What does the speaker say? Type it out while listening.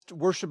guest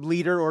worship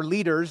leader or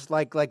leaders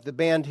like the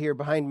band here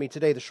behind me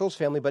today, the Schultz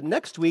family. But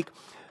next week,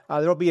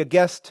 there will be a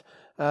guest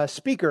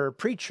speaker,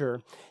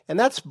 preacher, and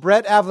that's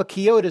Brett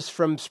Avlakiotis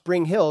from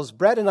Spring Hills.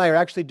 Brett and I are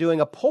actually doing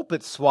a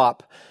pulpit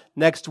swap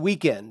next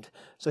weekend.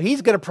 So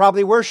he's going to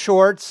probably wear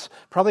shorts,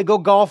 probably go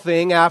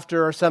golfing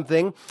after or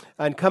something,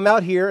 and come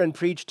out here and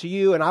preach to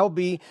you. And I'll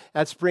be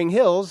at Spring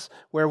Hills,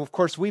 where, of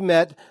course, we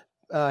met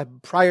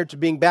prior to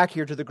being back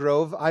here to the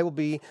Grove. I will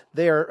be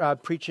there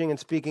preaching and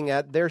speaking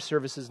at their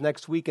services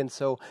next weekend.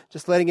 So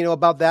just letting you know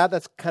about that.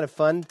 That's kind of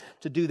fun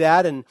to do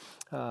that. And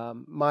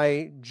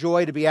my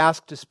joy to be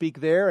asked to speak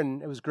there.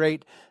 And it was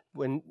great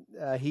when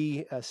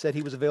he said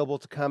he was available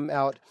to come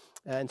out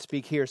and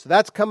speak here. So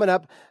that's coming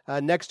up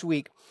next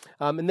week.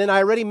 And then I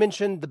already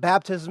mentioned the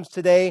baptisms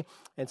today,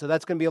 and so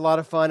that's going to be a lot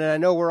of fun. And I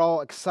know we're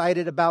all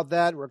excited about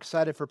that. We're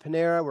excited for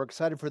Panera. We're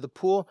excited for the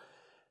pool.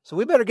 So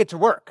we better get to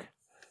work,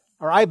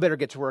 or I better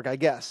get to work, I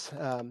guess.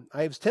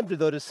 I was tempted,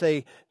 though, to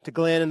say to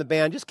Glenn and the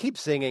band, just keep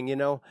singing, you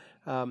know.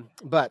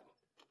 But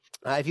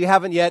if you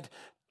haven't yet,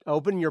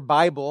 open your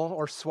Bible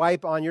or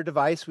swipe on your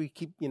device. We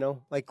keep,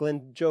 like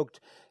Glenn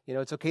joked,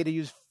 it's okay to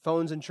use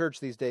phones in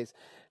church these days.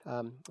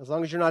 As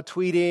long as you're not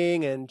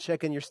tweeting and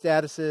checking your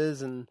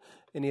statuses and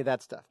any of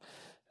that stuff.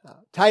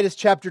 Titus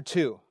chapter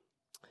 2.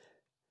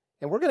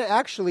 And we're going to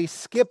actually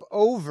skip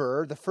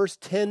over the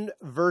first 10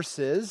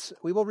 verses.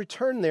 We will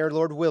return there,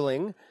 Lord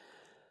willing.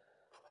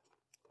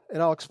 And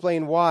I'll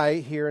explain why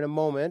here in a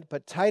moment.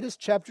 But Titus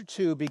chapter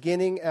 2,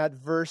 beginning at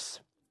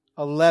verse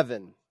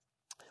 11.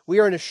 We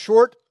are in a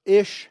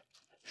short-ish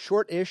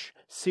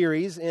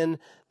series in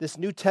this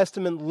New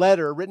Testament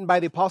letter written by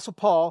the Apostle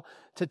Paul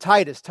to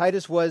Titus.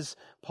 Titus was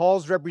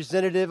Paul's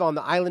representative on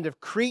the island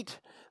of Crete.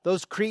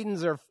 Those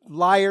Cretans are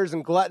liars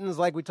and gluttons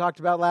like we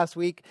talked about last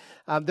week.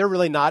 They're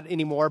really not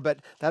anymore, but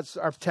that's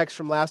our text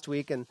from last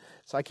week, and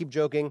so I keep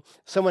joking.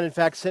 Someone, in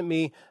fact, sent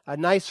me a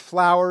nice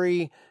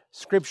flowery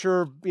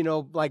scripture,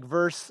 like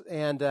verse,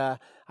 and I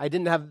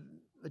didn't have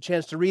a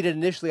chance to read it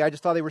initially. I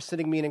just thought they were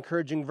sending me an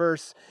encouraging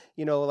verse,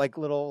 like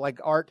little like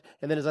art.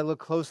 And then as I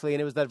looked closely,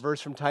 and it was that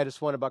verse from Titus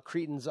 1 about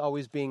Cretans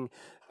always being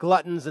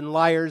gluttons and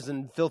liars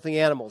and filthy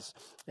animals.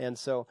 And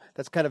so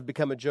that's kind of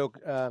become a joke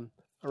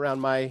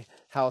around my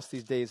house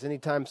these days.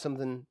 Anytime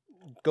something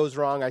goes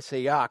wrong, I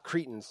say,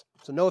 Cretans.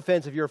 So no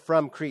offense if you're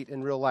from Crete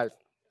in real life.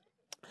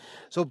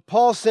 So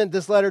Paul sent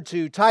this letter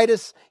to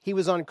Titus. He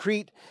was on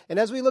Crete. And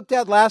as we looked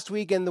at last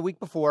week and the week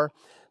before,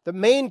 the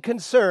main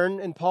concern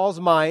in Paul's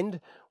mind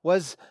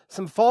was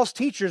some false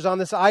teachers on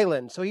this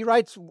island. So he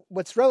writes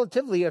what's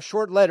relatively a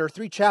short letter,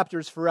 3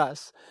 chapters for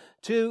us,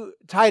 to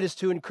Titus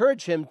to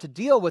encourage him to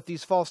deal with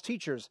these false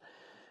teachers.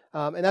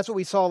 And that's what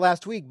we saw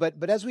last week.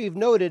 But as we've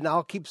noted, and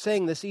I'll keep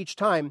saying this each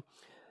time,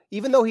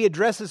 even though he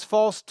addresses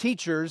false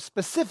teachers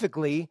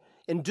specifically,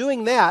 in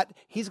doing that,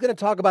 he's going to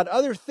talk about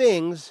other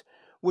things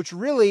which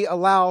really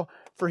allow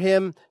for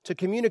him to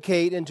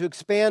communicate and to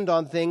expand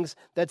on things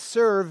that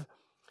serve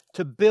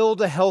to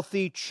build a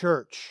healthy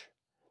church.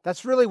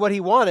 That's really what he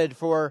wanted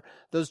for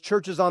those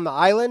churches on the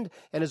island.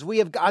 And as we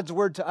have God's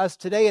word to us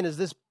today, and as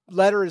this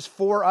letter is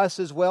for us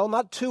as well,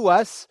 not to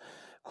us.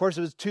 Of course,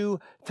 it was to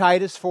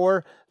Titus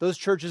for those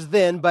churches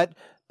then, but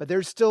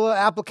there's still an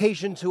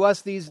application to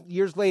us these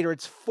years later.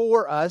 It's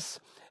for us.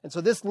 And so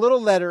this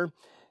little letter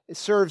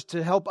serves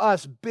to help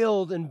us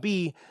build and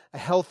be a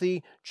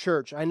healthy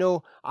church. I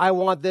know I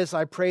want this,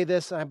 I pray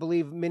this, and I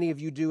believe many of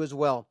you do as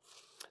well.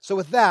 So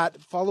with that,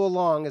 follow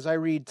along as I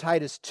read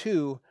Titus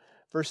 2,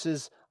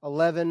 verses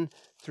 11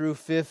 through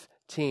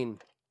 15.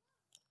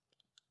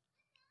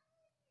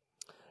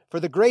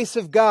 For the grace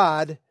of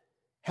God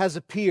has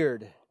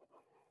appeared,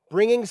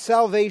 bringing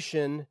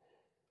salvation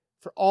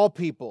for all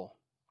people,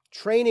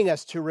 training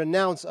us to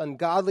renounce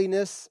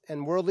ungodliness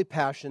and worldly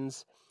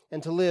passions,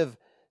 and to live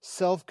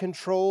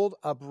self-controlled,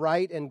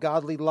 upright, and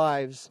godly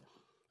lives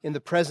in the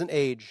present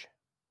age,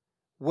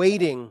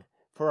 waiting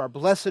for our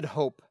blessed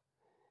hope,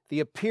 the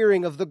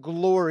appearing of the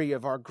glory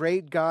of our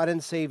great God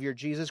and Savior,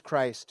 Jesus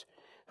Christ,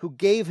 who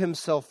gave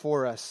himself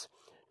for us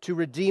to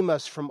redeem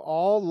us from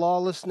all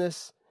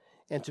lawlessness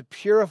and to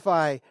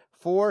purify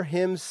for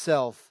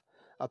himself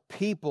a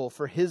people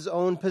for his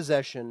own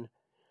possession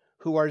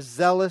who are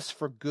zealous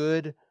for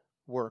good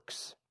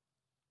works.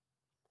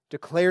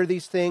 Declare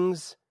these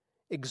things,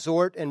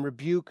 exhort and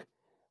rebuke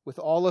with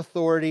all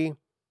authority.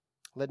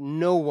 Let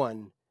no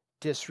one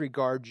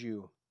disregard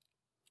you.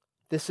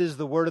 This is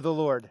the word of the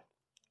Lord.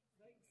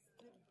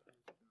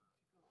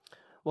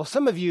 Well,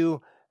 some of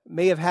you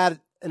may have had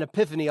an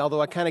epiphany,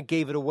 although I kind of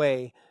gave it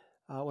away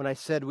when I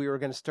said we were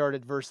going to start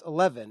at verse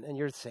 11. And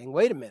you're saying,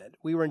 wait a minute,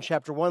 we were in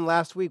chapter 1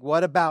 last week.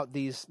 What about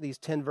these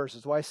 10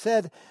 verses? Well, I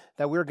said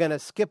that we were going to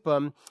skip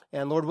them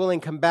and, Lord willing,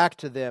 come back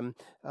to them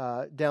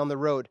down the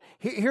road.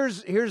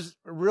 Here's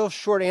a real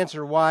short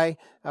answer why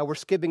we're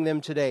skipping them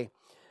today.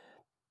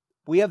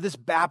 We have this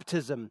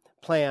baptism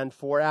planned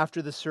for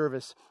after the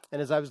service.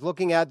 And as I was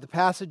looking at the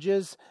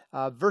passages,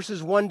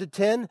 verses 1 to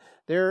 10,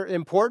 they're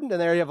important and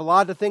they have a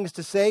lot of things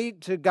to say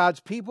to God's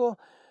people.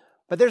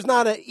 But there's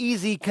not an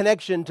easy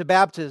connection to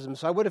baptism.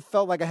 So I would have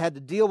felt like I had to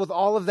deal with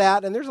all of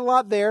that. And there's a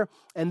lot there.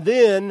 And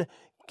then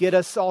get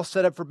us all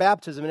set up for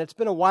baptism. And it's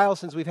been a while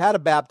since we've had a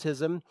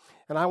baptism,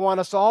 and I want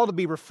us all to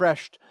be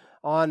refreshed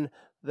on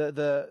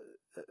the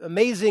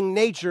amazing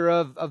nature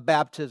of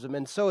baptism.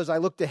 And so as I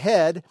looked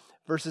ahead,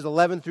 verses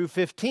 11 through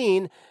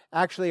 15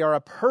 actually are a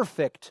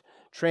perfect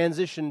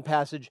transition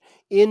passage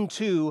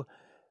into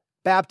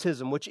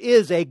baptism, which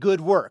is a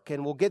good work.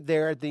 And we'll get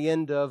there at the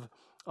end of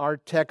our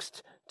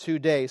text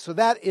today. So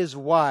that is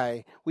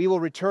why we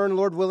will return,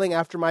 Lord willing,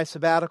 after my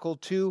sabbatical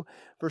to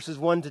verses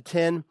 1 to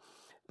 10.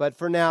 But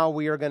for now,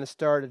 we are going to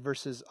start at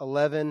verses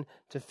 11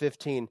 to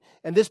 15.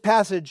 And this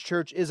passage,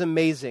 church, is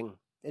amazing.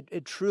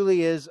 It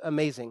truly is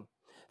amazing.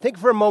 Think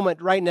for a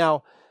moment right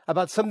now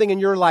about something in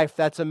your life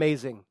that's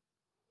amazing.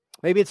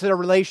 Maybe it's in a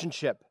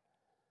relationship.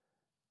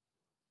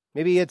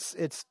 Maybe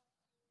it's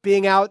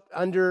being out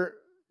under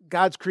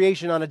God's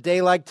creation on a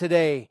day like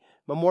today,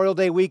 Memorial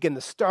Day weekend,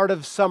 the start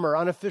of summer,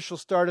 unofficial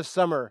start of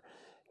summer,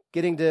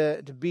 getting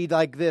to be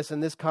like this in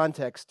this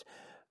context.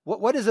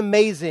 What is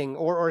amazing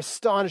or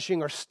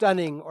astonishing or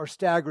stunning or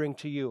staggering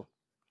to you?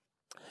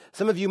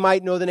 Some of you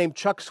might know the name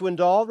Chuck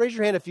Swindoll. Raise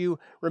your hand if you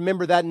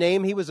remember that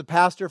name. He was a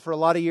pastor for a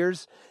lot of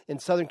years in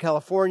Southern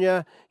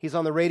California. He's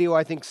on the radio,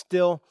 I think,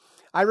 still.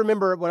 I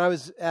remember when I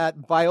was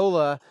at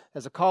Biola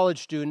as a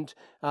college student,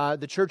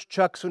 the church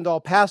Chuck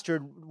Swindoll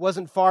pastored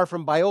wasn't far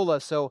from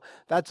Biola, so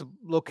that's a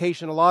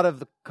location a lot of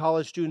the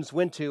college students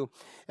went to.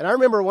 And I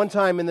remember one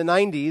time in the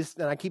 90s,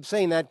 and I keep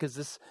saying that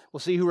because we'll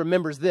see who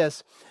remembers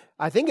this.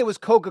 I think it was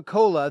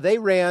Coca-Cola. They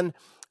ran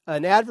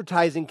an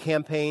advertising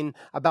campaign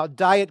about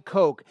Diet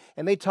Coke,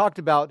 and they talked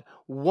about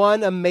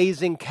one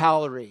amazing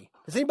calorie.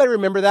 Does anybody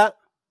remember that?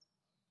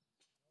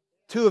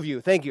 Two of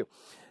you, thank you.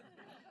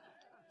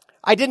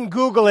 I didn't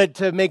Google it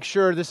to make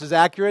sure this is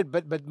accurate,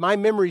 but my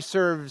memory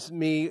serves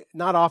me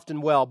not often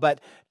well.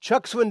 But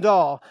Chuck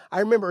Swindoll, I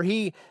remember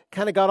he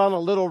kind of got on a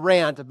little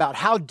rant about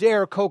how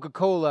dare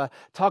Coca-Cola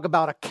talk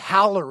about a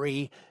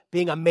calorie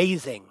being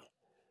amazing.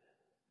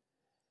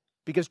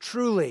 Because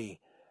truly,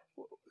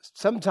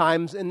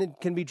 sometimes, and it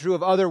can be true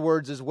of other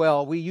words as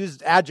well, we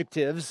use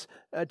adjectives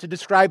to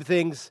describe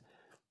things,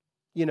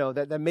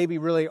 that maybe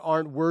really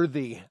aren't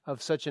worthy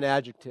of such an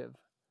adjective.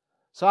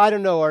 So I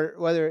don't know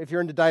whether if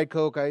you're into Diet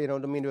Coke, I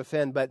don't mean to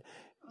offend, but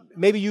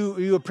maybe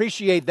you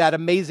appreciate that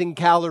amazing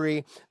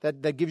calorie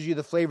that gives you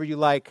the flavor you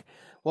like.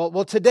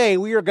 Well, today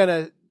we are going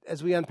to,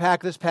 as we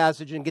unpack this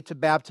passage and get to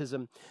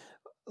baptism,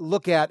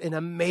 look at an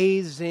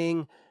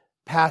amazing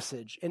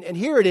passage. And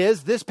here it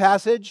is, this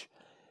passage,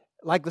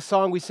 like the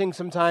song we sing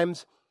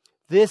sometimes,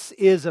 this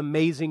is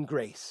amazing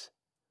grace.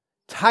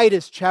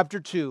 Titus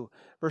chapter 2,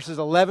 verses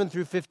 11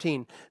 through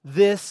 15.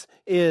 This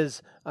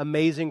is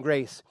amazing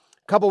grace.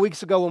 A couple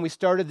weeks ago when we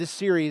started this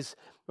series,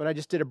 when I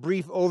just did a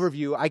brief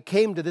overview, I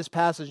came to this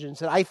passage and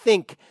said,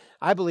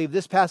 I believe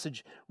this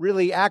passage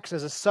really acts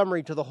as a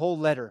summary to the whole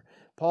letter.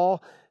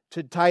 Paul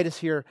to Titus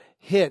here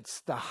hits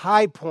the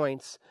high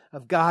points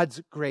of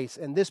God's grace,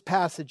 and this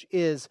passage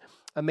is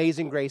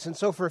amazing grace. And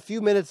so for a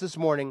few minutes this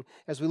morning,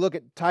 as we look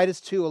at Titus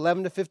 2,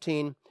 11 to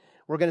 15,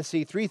 we're going to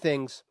see three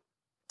things.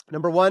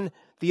 Number one,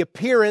 the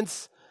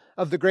appearance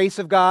of the grace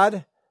of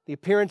God, the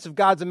appearance of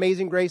God's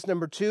amazing grace.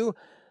 Number two,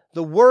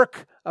 the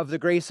work of the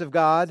grace of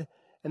God.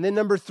 And then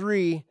number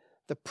three,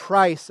 the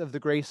price of the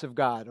grace of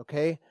God,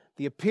 okay?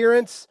 The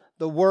appearance,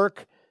 the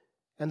work,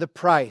 and the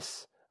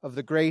price of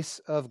the grace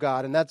of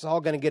God. And that's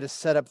all going to get us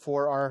set up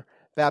for our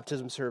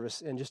baptism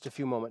service in just a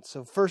few moments.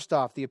 So first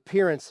off, the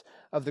appearance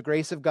of the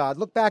grace of God.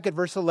 Look back at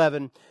verse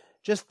 11,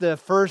 just the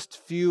first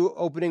few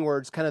opening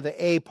words, kind of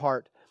the A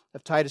part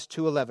of Titus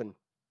 2:11.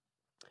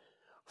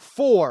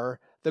 For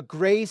the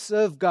grace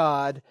of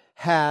God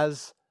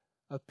has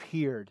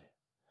appeared.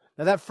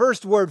 Now that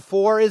first word,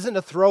 for, isn't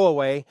a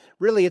throwaway.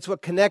 Really, it's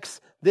what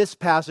connects this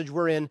passage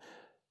we're in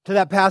to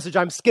that passage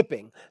I'm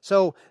skipping.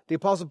 So the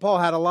Apostle Paul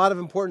had a lot of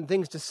important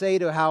things to say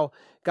to how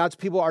God's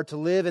people are to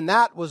live, and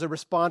that was a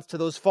response to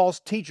those false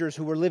teachers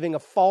who were living a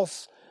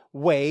false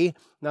way,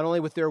 not only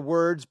with their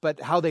words,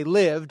 but how they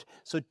lived.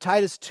 So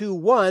Titus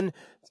 2:1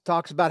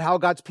 talks about how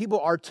God's people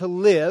are to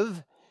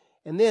live.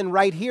 And then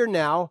right here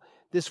now,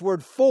 this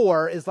word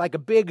for is like a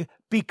big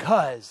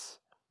because.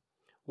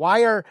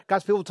 Why are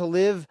God's people to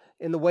live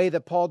in the way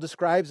that Paul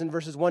describes in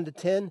verses 1 to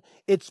 10?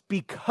 It's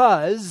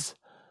because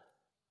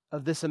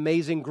of this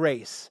amazing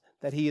grace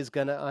that he is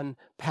going to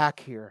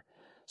unpack here.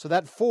 So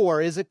that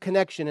for is a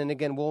connection, and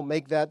again, we'll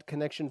make that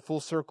connection full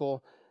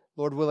circle,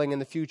 Lord willing, in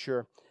the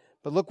future.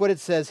 But look what it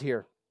says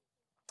here.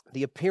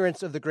 The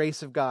appearance of the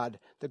grace of God.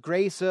 The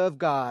grace of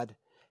God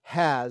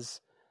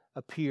has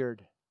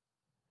appeared.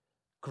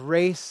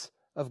 Grace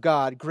of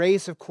God.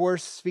 Grace, of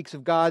course, speaks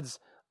of God's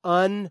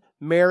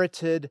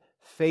unmerited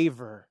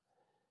favor.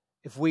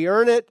 If we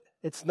earn it,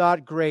 it's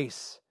not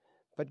grace.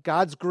 But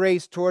God's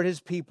grace toward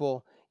his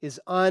people is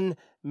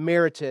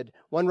unmerited.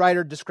 One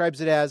writer describes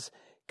it as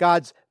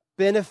God's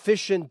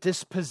beneficent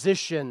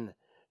disposition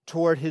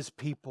toward his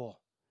people.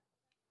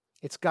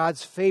 It's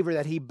God's favor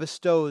that he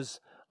bestows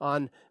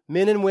on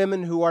men and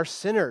women who are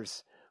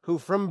sinners, who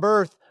from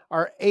birth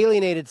are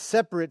alienated,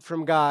 separate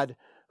from God,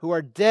 who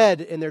are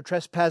dead in their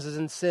trespasses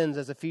and sins,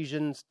 as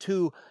Ephesians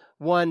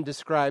 2:1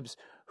 describes,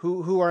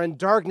 who are in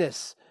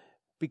darkness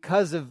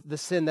because of the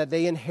sin that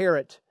they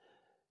inherit.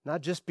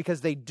 Not just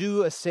because they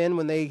do a sin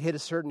when they hit a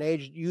certain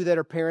age. You that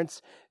are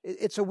parents,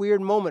 it's a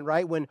weird moment,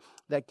 right? When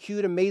that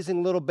cute,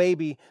 amazing little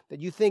baby that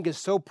you think is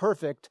so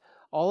perfect,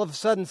 all of a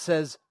sudden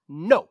says,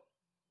 no.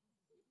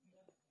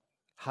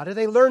 How do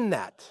they learn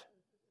that?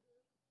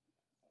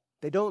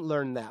 They don't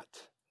learn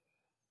that.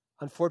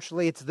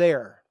 Unfortunately, it's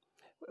there.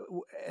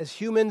 As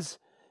humans,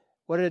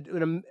 what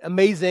an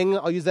amazing,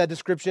 I'll use that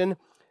description,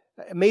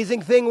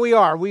 amazing thing we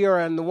are. We are,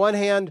 on the one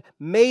hand,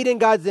 made in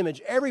God's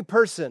image. Every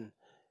person,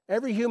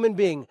 every human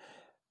being,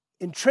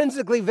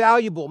 intrinsically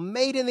valuable,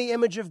 made in the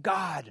image of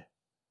God,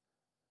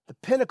 the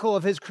pinnacle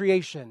of His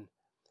creation.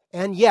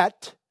 And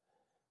yet,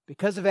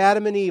 because of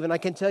Adam and Eve, and I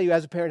can tell you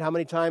as a parent how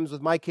many times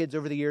with my kids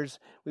over the years,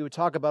 we would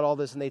talk about all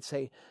this and they'd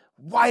say,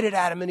 why did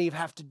Adam and Eve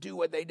have to do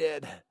what they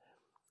did?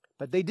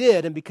 But they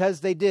did, and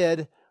because they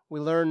did, we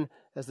learn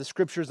as the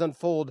scriptures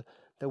unfold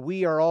that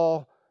we are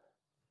all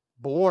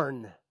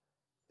born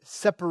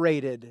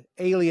separated,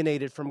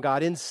 alienated from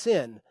God in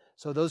sin.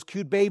 So those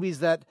cute babies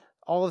that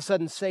all of a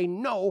sudden say,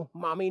 no,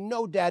 mommy,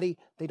 no, daddy,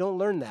 they don't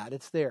learn that.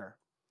 It's there.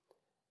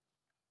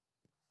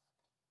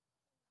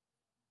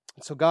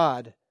 And so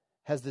God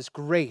has this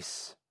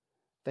grace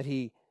that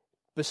He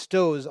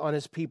bestows on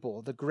His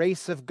people. The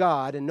grace of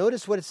God, and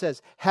notice what it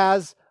says,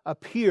 has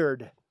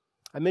appeared.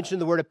 I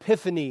mentioned the word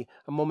epiphany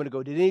a moment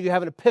ago. Did any of you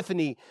have an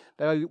epiphany?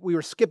 We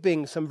were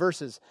skipping some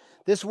verses.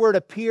 This word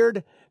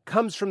appeared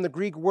comes from the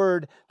Greek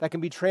word that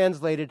can be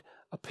translated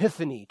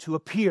epiphany, to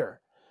appear.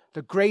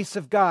 The grace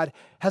of God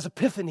has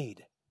epiphanied.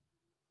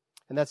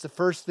 And that's the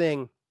first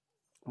thing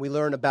we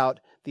learn about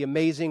the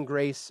amazing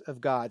grace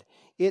of God.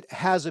 It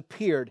has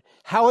appeared.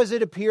 How has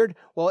it appeared?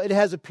 Well, it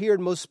has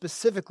appeared most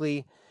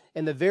specifically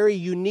in the very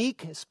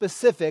unique,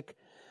 specific,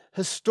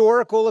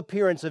 historical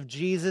appearance of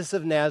Jesus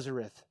of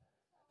Nazareth.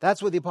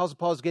 That's what the Apostle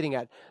Paul is getting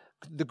at.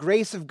 The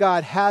grace of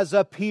God has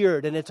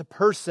appeared, and it's a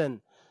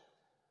person.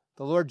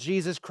 The Lord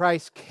Jesus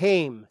Christ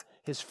came,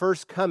 His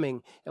first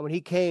coming, and when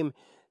He came,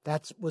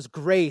 that was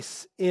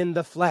grace in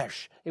the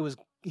flesh.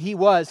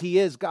 He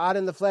is God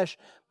in the flesh,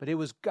 but it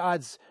was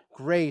God's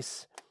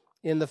grace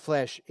in the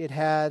flesh. It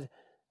had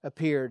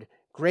appeared.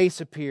 Grace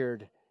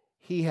appeared.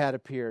 He had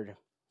appeared.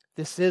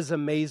 This is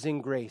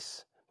amazing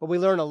grace. But we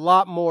learn a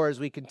lot more as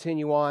we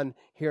continue on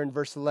here in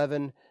verse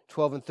 11,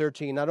 12, and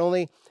 13. Not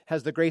only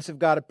has the grace of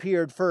God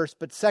appeared first,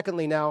 but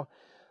secondly now,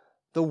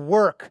 the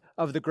work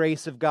of the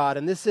grace of God.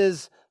 And this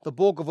is the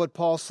bulk of what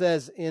Paul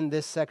says in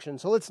this section.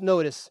 So let's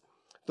notice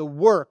the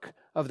work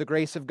of the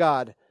grace of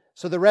God.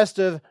 So the rest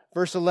of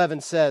verse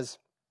 11 says,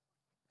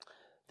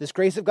 this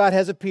grace of God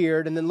has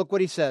appeared, and then look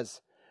what he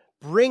says,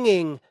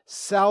 bringing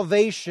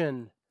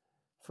salvation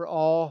for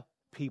all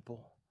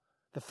people.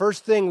 The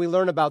first thing we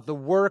learn about the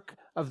work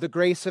of the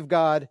grace of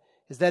God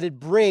is that it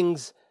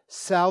brings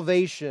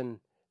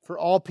salvation for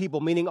all people,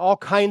 meaning all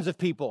kinds of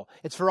people.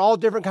 It's for all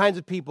different kinds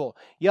of people,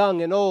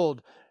 young and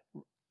old,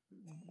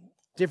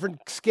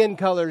 different skin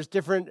colors,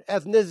 different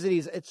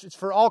ethnicities. It's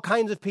for all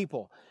kinds of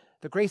people.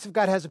 The grace of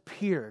God has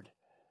appeared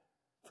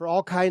for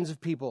all kinds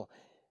of people.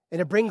 And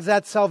it brings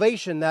that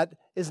salvation that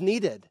is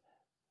needed.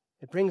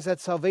 It brings that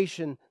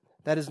salvation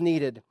that is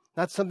needed.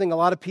 Not something a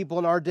lot of people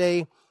in our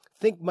day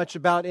think much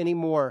about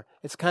anymore.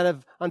 It's kind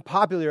of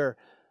unpopular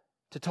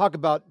to talk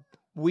about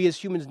we as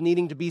humans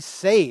needing to be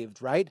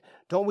saved, right?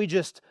 Don't we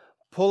just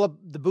pull up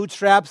the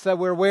bootstraps that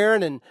we're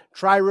wearing and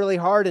try really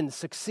hard and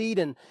succeed?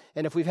 And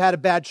if we've had a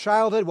bad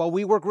childhood, well,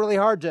 we work really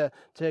hard to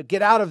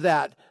get out of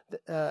that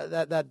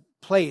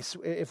place.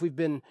 If we've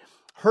been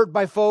hurt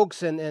by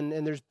folks and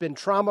there's been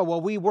trauma,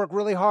 well, we work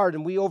really hard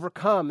and we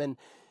overcome.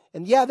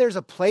 And yeah, there's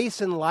a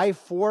place in life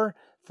for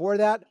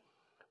that,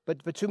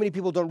 but too many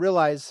people don't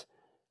realize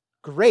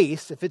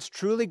grace, if it's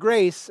truly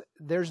grace,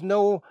 there's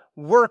no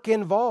work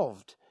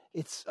involved.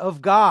 It's of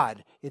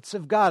God. It's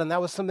of God. And that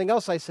was something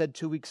else I said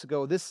 2 weeks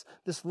ago. This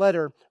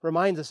letter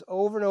reminds us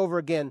over and over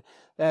again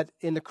that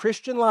in the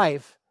Christian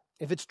life,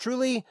 if it's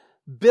truly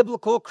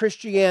biblical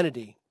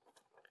Christianity,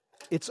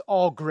 it's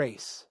all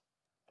grace.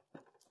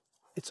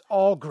 It's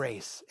all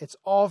grace. It's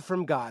all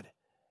from God.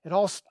 It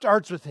all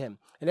starts with Him.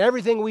 And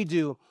everything we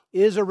do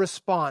is a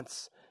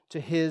response to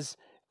His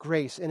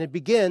grace. And it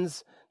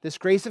begins, this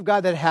grace of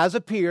God that has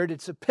appeared,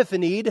 it's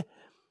epiphanied.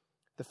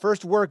 The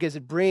first work is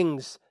it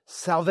brings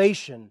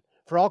salvation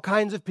for all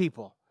kinds of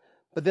people.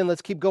 But then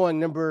let's keep going.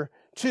 Number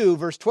 2,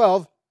 verse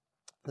 12.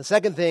 The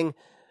second thing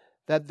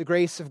that the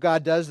grace of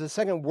God does, the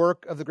second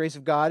work of the grace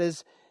of God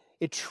is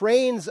it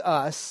trains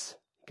us.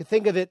 You can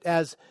think of it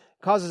as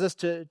causes us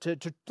to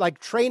like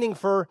training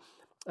for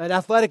an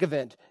athletic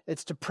event.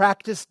 It's to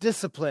practice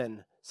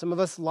discipline. Some of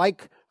us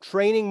like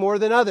training more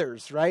than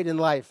others, right, in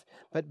life.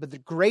 But the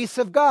grace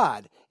of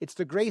God, it's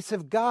the grace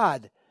of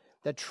God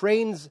that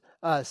trains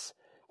us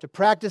to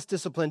practice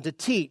discipline, to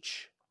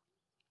teach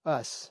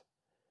us.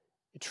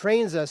 It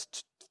trains us,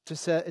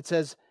 it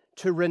says,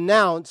 to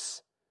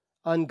renounce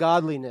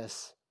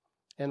ungodliness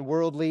and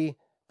worldly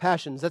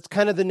passions. That's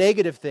kind of the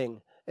negative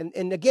thing.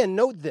 And again,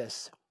 note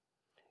this.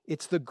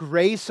 It's the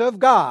grace of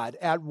God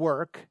at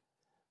work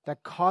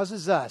that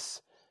causes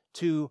us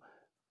to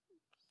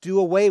do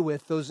away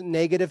with those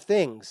negative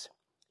things,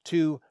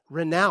 to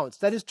renounce,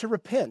 that is to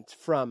repent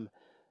from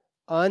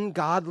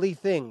ungodly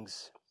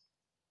things,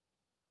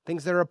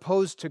 things that are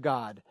opposed to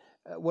God.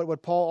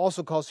 What Paul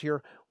also calls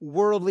here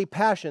worldly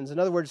passions. In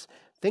other words,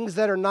 things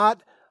that are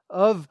not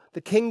of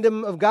the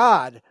kingdom of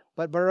God,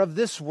 but are of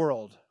this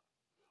world.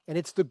 And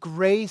it's the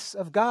grace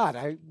of God.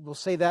 I will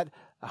say that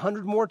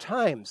 100 more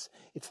times.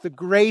 It's the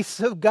grace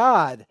of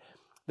God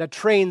that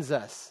trains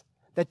us,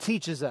 that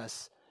teaches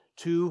us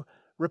to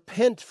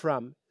repent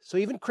from. So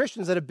even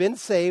Christians that have been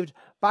saved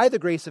by the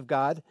grace of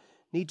God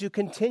need to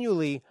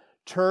continually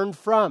turn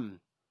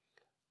from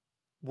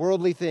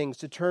worldly things,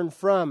 to turn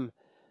from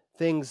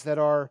things that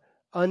are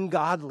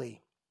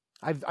ungodly.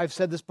 I've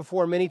said this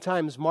before many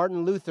times.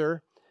 Martin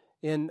Luther,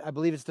 in, I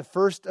believe it's the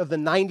first of the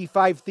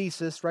 95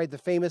 Theses, right, the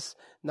famous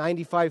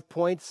 95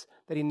 points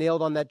that he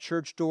nailed on that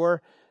church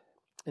door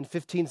in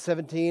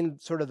 1517,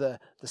 sort of the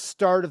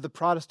start of the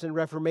Protestant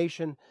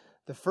Reformation.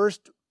 The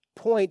first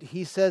point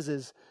he says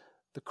is,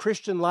 the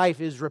Christian life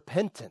is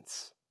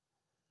repentance.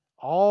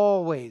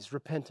 Always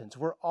repentance.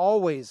 We're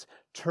always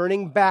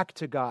turning back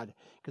to God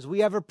because we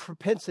have a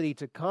propensity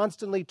to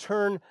constantly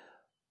turn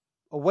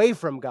away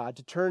from God,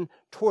 to turn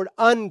toward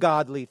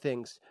ungodly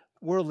things,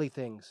 worldly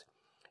things.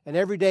 And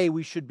every day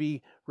we should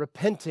be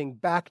repenting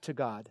back to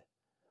God.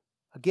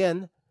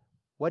 Again,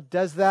 what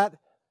does that?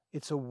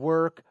 It's a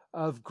work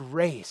of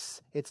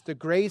grace. It's the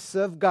grace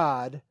of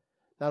God,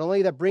 not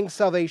only that brings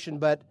salvation,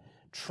 but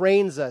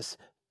trains us,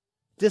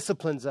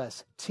 disciplines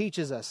us,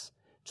 teaches us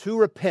to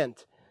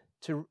repent,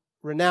 to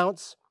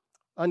renounce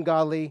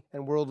ungodly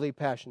and worldly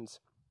passions.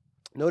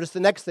 Notice the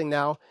next thing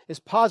now is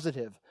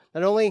positive.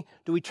 Not only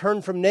do we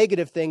turn from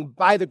negative thing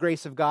by the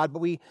grace of God, but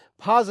we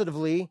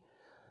positively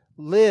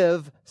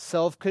live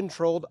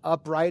self-controlled,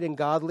 upright, and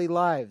godly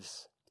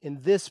lives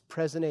in this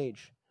present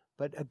age.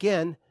 But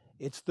again,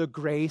 it's the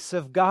grace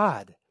of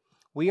God.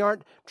 We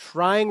aren't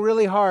trying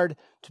really hard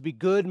to be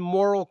good,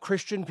 moral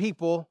Christian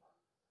people.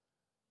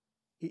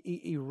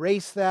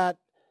 Erase that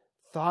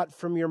thought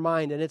from your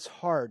mind, and it's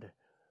hard.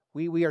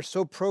 We are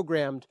so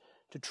programmed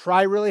to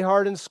try really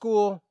hard in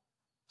school.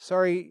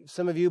 Sorry,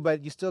 some of you,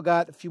 but you still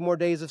got a few more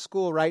days of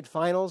school, right?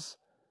 Finals,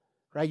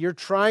 right? You're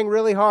trying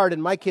really hard,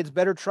 and my kids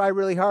better try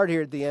really hard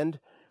here at the end.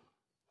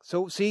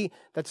 So see,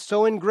 that's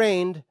so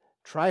ingrained.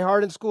 Try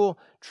hard in school.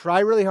 Try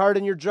really hard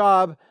in your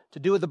job to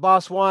do what the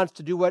boss wants,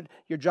 to do what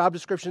your job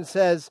description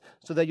says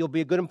so that you'll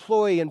be a good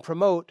employee and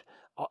promote.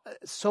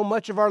 So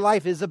much of our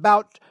life is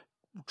about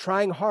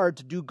trying hard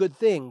to do good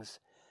things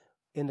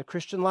in the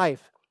Christian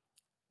life.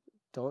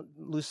 Don't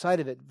lose sight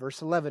of it.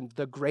 Verse 11,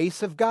 the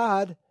grace of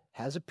God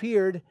has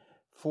appeared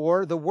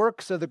for the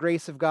works of the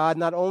grace of God,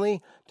 not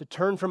only to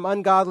turn from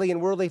ungodly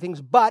and worldly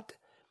things, but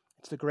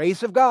it's the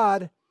grace of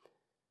God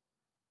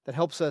that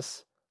helps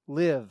us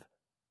live.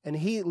 And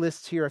he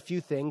lists here a few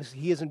things.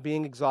 He isn't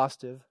being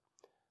exhaustive,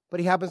 but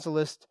he happens to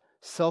list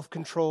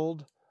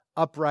self-controlled,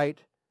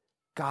 upright,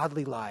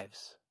 godly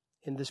lives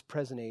in this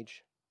present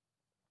age.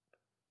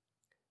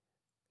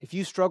 If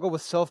you struggle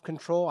with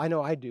self-control, I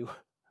know I do.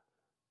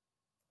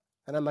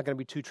 And I'm not going to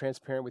be too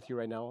transparent with you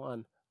right now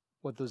on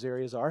what those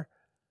areas are.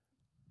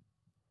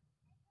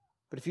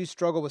 But if you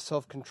struggle with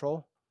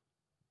self-control,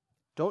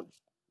 don't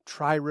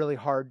try really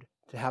hard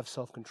to have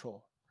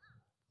self-control.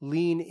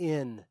 Lean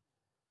in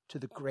to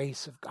the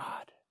grace of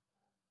God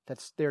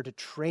that's there to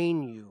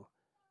train you,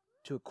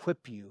 to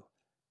equip you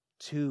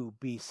to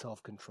be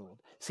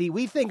self-controlled. See,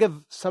 we think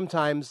of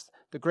sometimes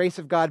the grace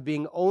of God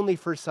being only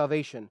for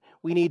salvation.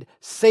 We need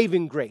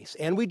saving grace,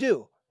 and we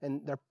do.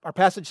 And our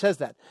passage says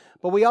that.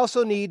 But we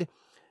also need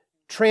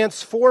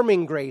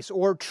transforming grace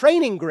or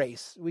training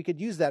grace. We could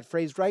use that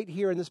phrase right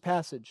here in this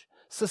passage.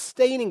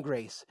 Sustaining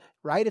grace,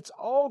 right? It's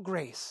all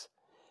grace.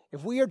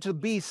 If we are to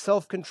be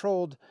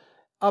self-controlled,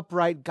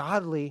 upright,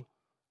 godly,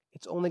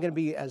 it's only going to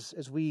be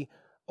as we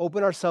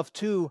open ourselves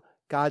to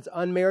God's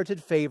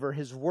unmerited favor,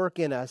 his work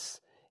in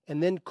us,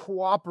 and then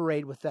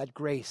cooperate with that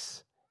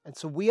grace. And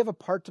so we have a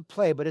part to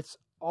play, but it's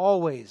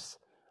always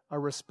a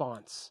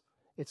response.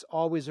 It's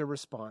always a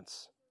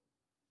response.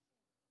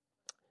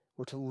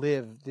 We're to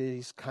live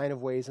these kind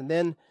of ways. And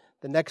then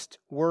the next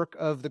work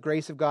of the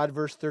grace of God,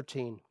 verse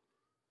 13.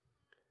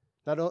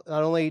 Not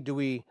only do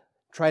we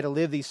try to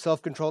live these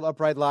self-controlled,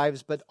 upright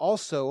lives, but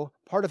also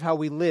part of how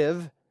we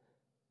live,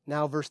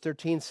 now verse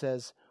 13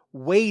 says,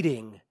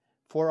 waiting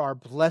for our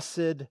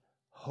blessed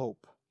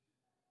hope.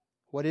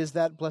 What is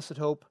that blessed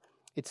hope?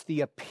 It's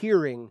the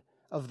appearing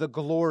of the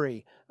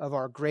glory of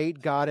our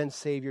great God and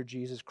Savior,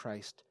 Jesus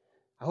Christ.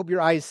 I hope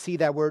your eyes see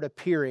that word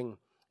appearing.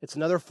 It's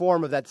another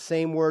form of that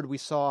same word we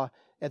saw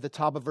at the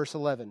top of verse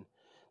 11.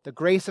 The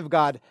grace of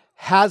God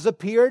has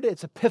appeared.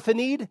 It's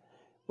epiphanied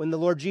when the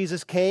Lord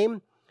Jesus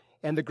came.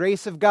 And the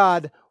grace of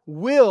God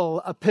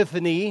will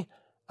epiphany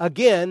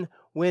again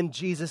when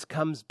Jesus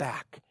comes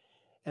back.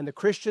 And the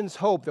Christian's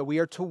hope that we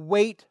are to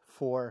wait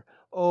for.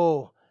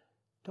 Oh,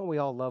 don't we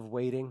all love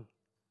waiting?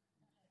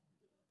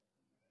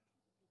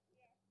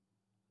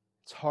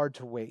 It's hard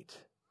to wait.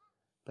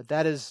 But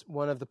that is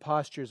one of the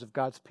postures of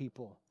God's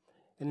people.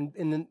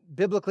 And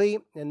biblically,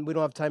 and we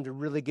don't have time to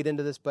really get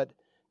into this, but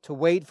to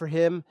wait for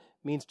him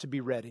means to be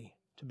ready,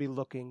 to be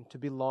looking, to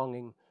be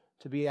longing,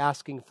 to be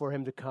asking for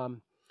him to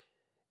come.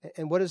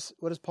 And what does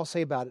Paul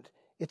say about it?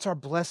 It's our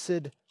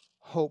blessed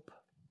hope.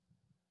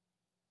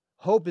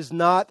 Hope is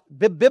not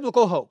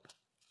biblical hope.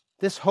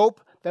 This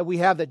hope that we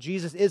have that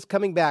Jesus is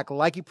coming back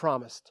like he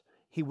promised.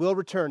 He will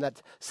return,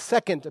 that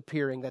second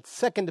appearing, that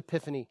second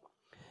epiphany.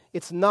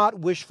 It's not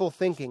wishful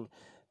thinking.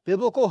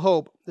 Biblical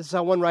hope, this is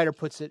how one writer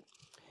puts it,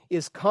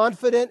 is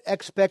confident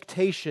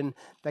expectation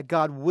that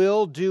God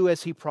will do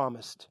as he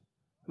promised.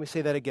 Let me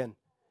say that again.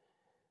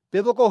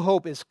 Biblical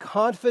hope is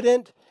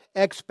confident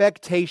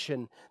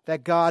expectation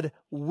that God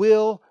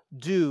will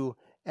do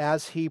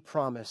as he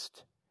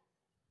promised.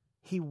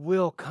 He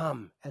will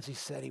come as he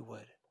said he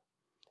would.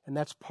 And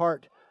that's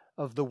part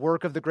of the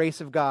work of the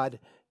grace of God,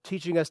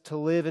 teaching us to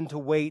live and to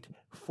wait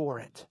for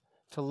it,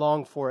 to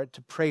long for it,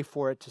 to pray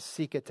for it, to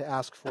seek it, to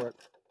ask for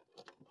it.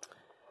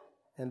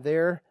 And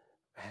there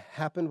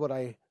happened what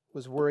I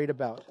was worried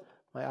about.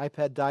 My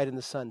iPad died in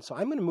the sun, so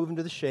I'm going to move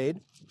into the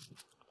shade.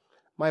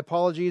 My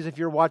apologies if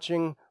you're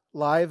watching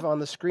live on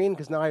the screen,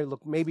 because now I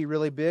look maybe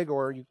really big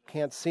or you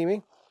can't see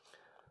me.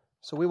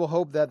 So we will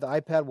hope that the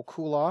iPad will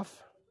cool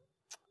off,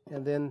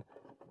 and then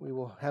we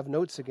will have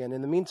notes again.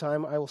 In the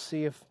meantime, I will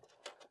see if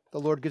the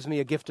Lord gives me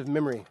a gift of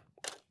memory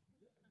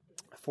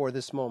for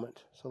this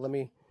moment. So let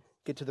me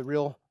get to the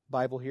real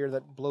Bible here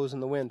that blows in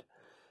the wind.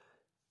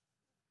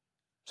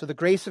 So the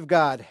grace of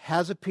God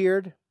has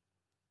appeared,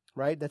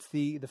 right? That's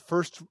the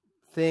first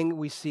thing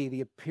we see,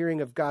 the appearing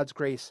of God's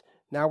grace.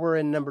 Now we're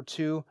in number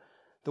 2,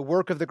 the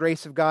work of the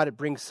grace of God. It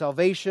brings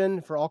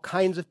salvation for all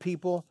kinds of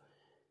people.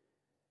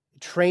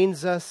 It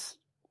trains us,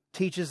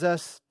 teaches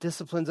us,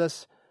 disciplines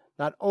us,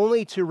 not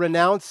only to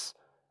renounce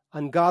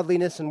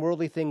ungodliness and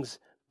worldly things,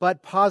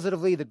 but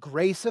positively the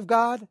grace of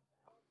God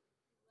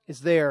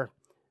is there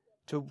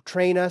to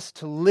train us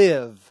to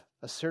live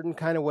a certain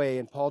kind of way.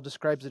 And Paul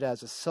describes it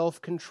as a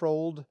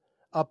self-controlled,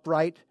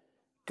 upright,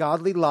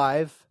 godly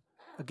life.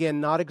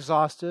 Again, not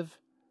exhaustive.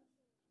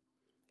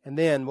 And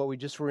then what we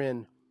just were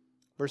in,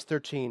 verse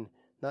 13,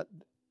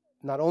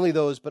 not only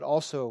those, but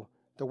also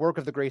the work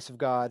of the grace of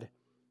God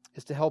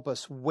is to help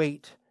us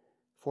wait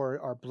for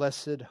our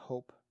blessed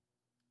hope,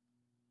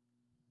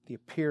 the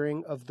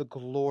appearing of the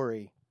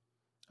glory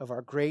of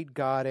our great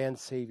God and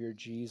Savior,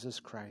 Jesus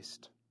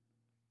Christ.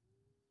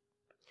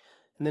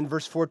 And then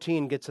verse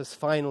 14 gets us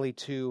finally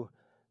to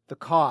the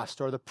cost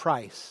or the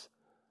price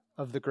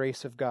of the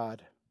grace of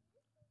God.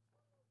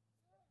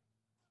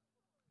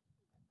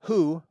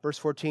 Who, verse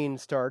 14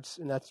 starts,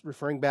 and that's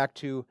referring back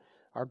to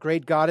our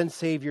great God and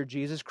Savior,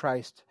 Jesus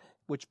Christ,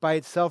 which by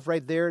itself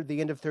right there at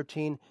the end of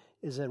 13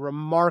 is a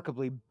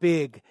remarkably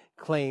big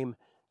claim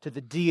to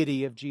the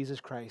deity of Jesus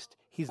Christ.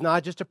 He's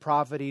not just a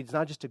prophet. He's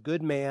not just a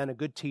good man, a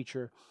good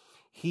teacher.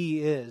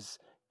 He is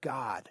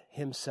God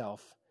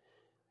himself.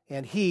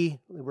 And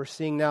we're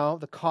seeing now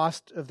the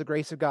cost of the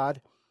grace of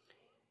God.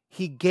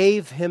 He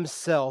gave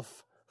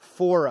himself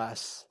for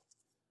us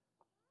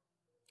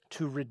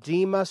to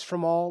redeem us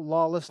from all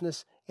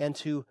lawlessness and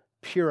to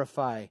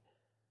purify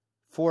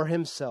for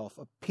himself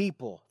a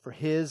people for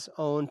his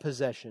own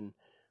possession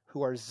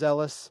who are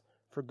zealous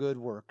for good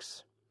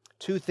works.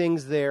 2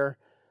 things there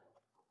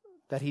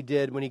that he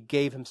did when he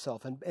gave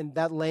himself. And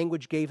that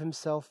language, gave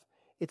himself,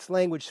 it's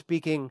language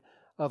speaking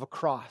of a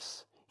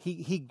cross.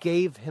 He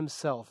gave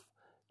himself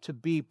to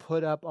be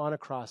put up on a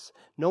cross.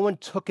 No one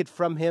took it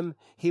from him.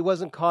 He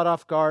wasn't caught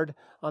off guard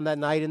on that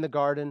night in the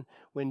garden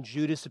when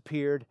Judas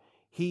appeared.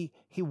 He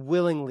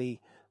willingly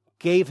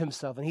gave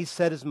himself, and he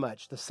said as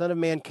much. The Son of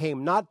Man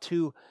came not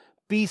to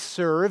be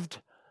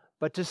served,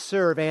 but to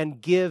serve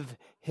and give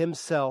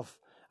himself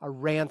a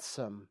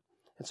ransom.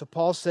 And so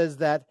Paul says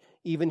that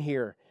even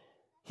here.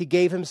 He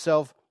gave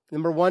himself,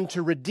 number 1,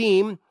 to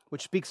redeem,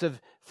 which speaks of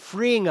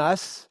freeing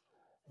us.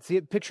 It's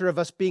a picture of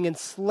us being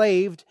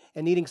enslaved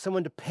and needing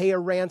someone to pay a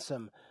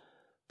ransom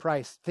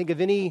price. Think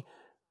of any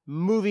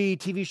movie,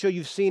 TV show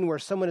you've seen where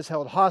someone is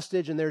held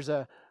hostage and there's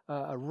a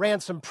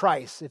ransom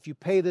price. If you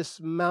pay this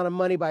amount of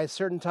money by a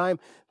certain time,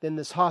 then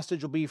this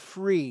hostage will be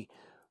free.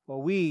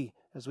 Well, we,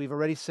 as we've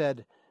already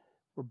said,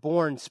 were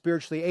born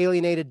spiritually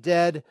alienated,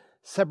 dead,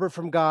 separate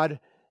from God,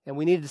 and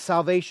we needed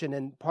salvation.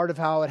 And part of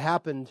how it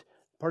happened,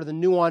 part of the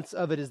nuance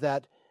of it is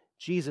that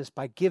Jesus,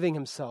 by giving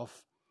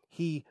himself,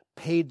 he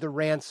paid the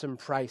ransom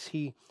price.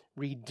 He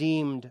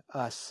redeemed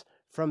us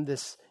from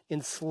this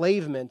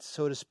enslavement,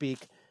 so to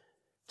speak,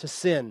 to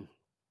sin.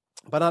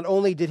 But not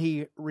only did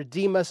he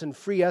redeem us and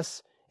free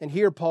us, and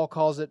here Paul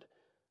calls it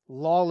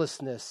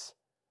lawlessness.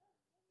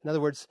 In other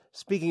words,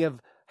 speaking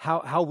of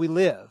how we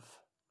live.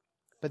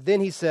 But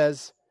then he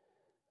says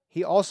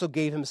he also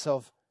gave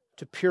himself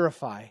to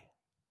purify.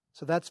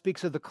 So that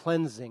speaks of the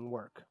cleansing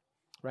work,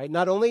 right?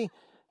 Not only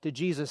did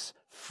Jesus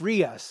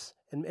free us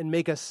and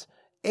make us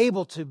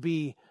able to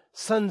be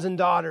sons and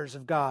daughters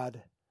of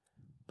God,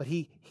 but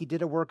he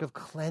did a work of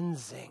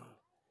cleansing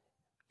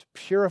to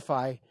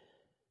purify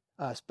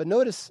us. But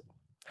notice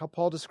how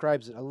Paul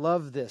describes it. I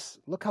love this.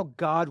 Look how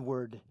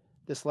Godward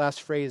this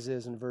last phrase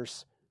is in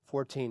verse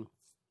 14.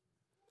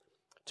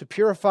 to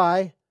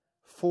purify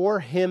for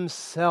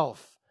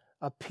himself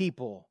a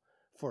people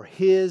for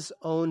his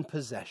own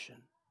possession.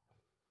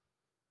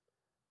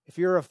 If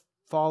you're a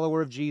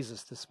follower of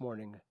Jesus this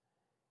morning,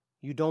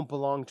 you don't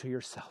belong to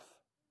yourself.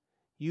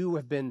 You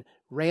have been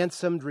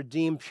ransomed,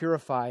 redeemed,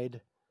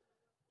 purified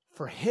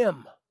for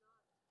him.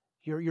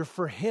 You're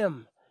for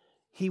him.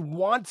 He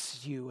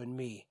wants you and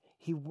me.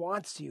 He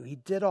wants you. He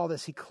did all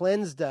this. He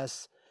cleansed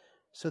us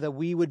so that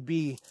we would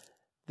be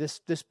this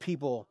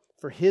people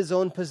for his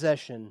own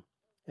possession.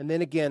 And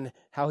then again,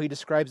 how he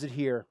describes it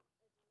here.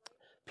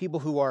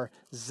 People who are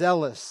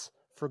zealous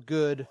for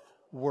good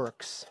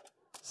works.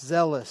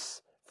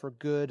 Zealous for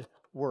good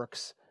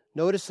works.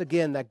 Notice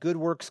again that good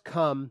works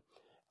come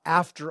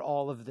after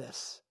all of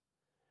this.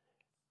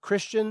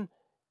 Christian,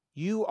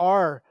 you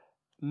are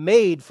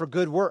made for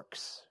good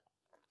works.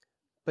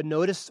 But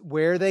notice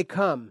where they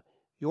come.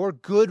 Your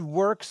good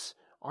works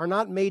are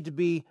not made to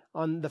be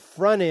on the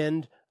front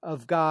end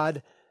of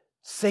God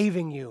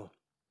saving you.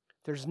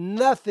 There's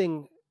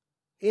nothing,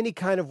 any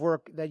kind of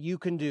work that you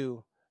can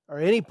do or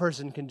any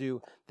person can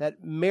do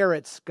that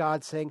merits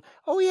God saying,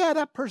 oh yeah,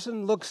 that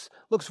person looks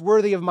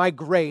worthy of my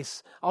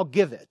grace. I'll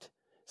give it.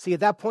 See, at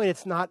that point,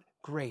 it's not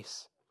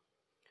grace.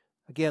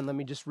 Again, let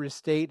me just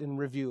restate and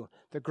review.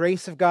 The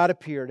grace of God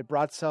appeared. It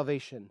brought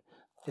salvation.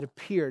 It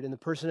appeared in the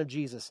person of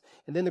Jesus.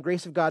 And then the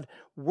grace of God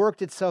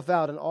worked itself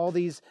out in all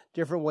these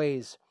different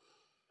ways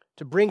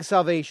to bring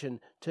salvation,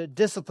 to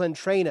discipline,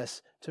 train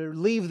us, to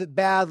leave the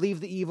bad, leave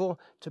the evil,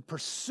 to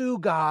pursue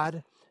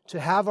God, to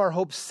have our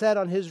hope set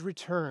on his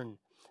return.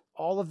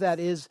 All of that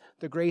is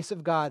the grace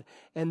of God.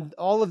 And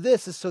all of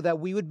this is so that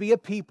we would be a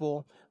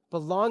people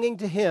belonging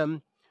to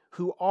him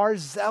who are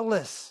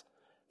zealous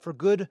for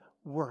good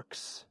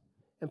works.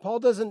 And Paul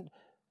doesn't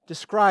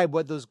describe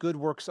what those good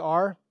works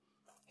are.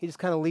 He just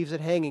kind of leaves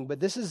it hanging. But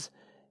this is,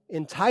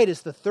 in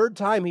Titus, the third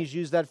time he's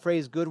used that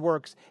phrase, good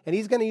works. And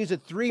he's going to use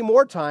it 3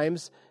 more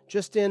times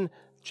just in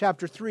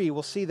chapter 3.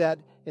 We'll see that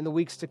in the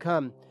weeks to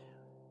come.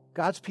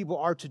 God's people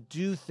are to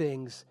do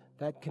things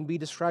that can be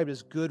described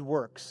as good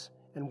works.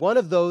 And one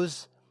of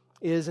those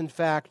is, in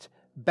fact,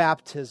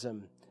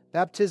 baptism.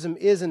 Baptism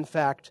is, in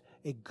fact,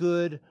 a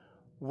good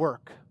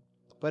work.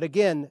 But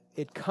again,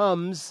 it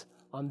comes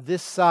on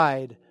this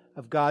side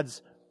of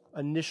God's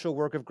initial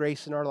work of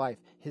grace in our life.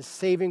 His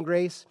saving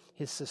grace,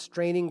 his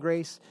sustaining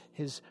grace,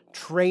 his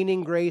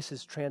training grace,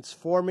 his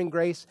transforming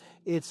grace.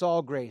 It's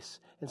all grace.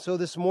 And so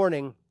this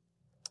morning,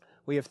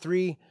 we have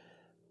 3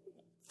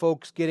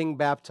 folks getting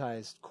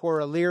baptized.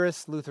 Cora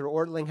Lyris, Luther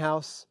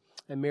Ortlinghouse,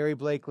 and Mary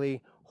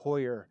Blakely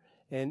Hoyer.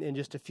 And in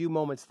just a few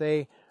moments,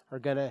 they are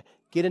going to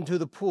get into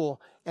the pool.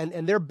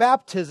 And their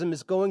baptism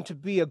is going to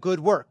be a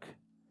good work.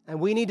 And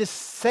we need to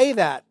say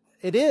that.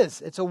 It is.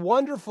 It's a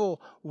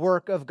wonderful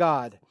work of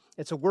God.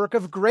 It's a work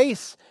of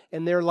grace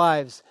in their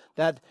lives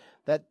that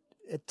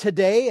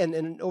today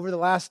and over the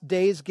last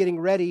days getting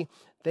ready,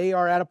 they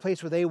are at a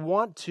place where they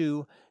want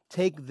to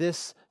take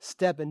this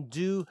step and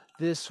do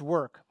this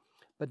work.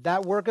 But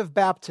that work of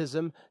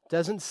baptism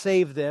doesn't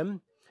save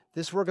them.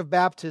 This work of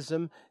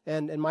baptism,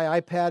 and my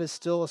iPad is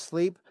still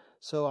asleep,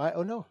 so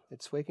oh no,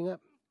 it's waking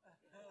up.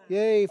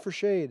 Yay for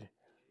shade.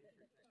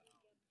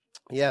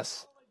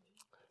 Yes.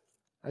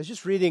 I was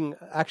just reading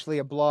actually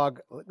a blog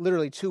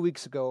literally 2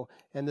 weeks ago,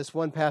 and this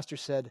one pastor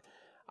said,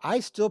 I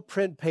still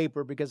print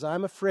paper because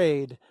I'm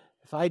afraid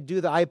if I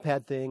do the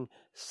iPad thing,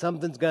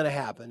 something's going to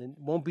happen. It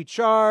won't be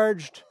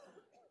charged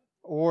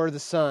or the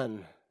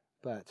sun.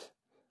 But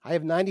I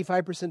have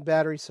 95%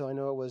 battery, so I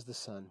know it was the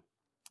sun.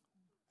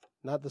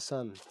 Not the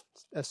sun.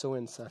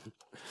 S-O-N, sun.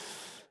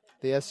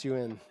 The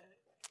S-U-N.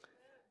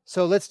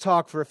 So let's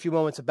talk for a few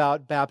moments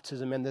about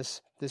baptism and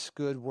this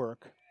good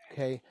work.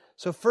 Okay.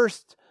 So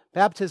first,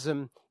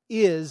 baptism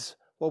is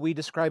what we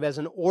describe as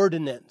an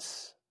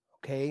ordinance.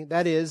 Okay.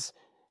 That is,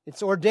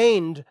 it's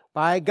ordained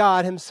by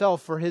God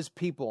himself for his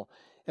people.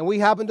 And we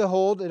happen to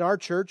hold in our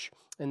church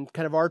and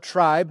kind of our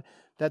tribe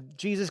that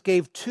Jesus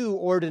gave 2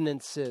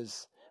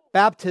 ordinances.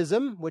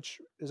 Baptism, which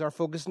is our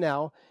focus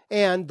now,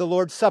 and the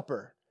Lord's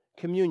Supper,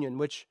 communion,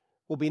 which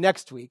will be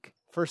next week,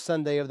 first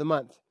Sunday of the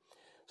month.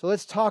 So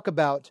let's talk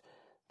about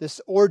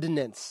this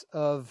ordinance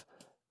of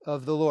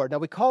the Lord. Now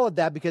we call it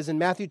that because in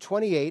Matthew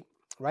 28,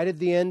 right at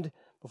the end,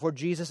 before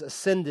Jesus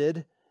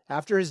ascended,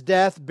 after his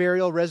death,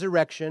 burial,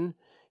 resurrection,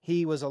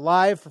 he was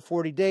alive for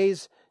 40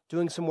 days,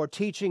 doing some more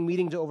teaching,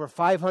 meeting to over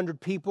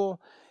 500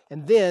 people.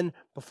 And then,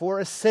 before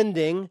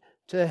ascending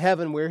to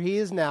heaven, where he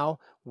is now,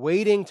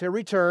 waiting to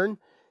return,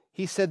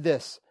 he said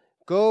this,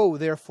 "Go,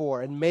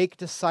 therefore, and make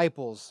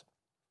disciples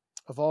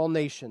of all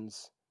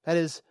nations." That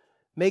is,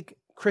 make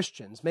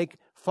Christians, make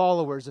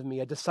followers of me.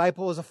 A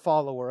disciple is a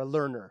follower, a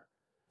learner.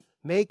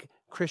 Make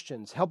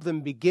Christians. Help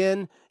them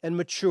begin and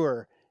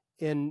mature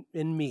in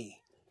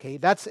me. Okay,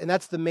 that's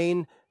the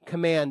main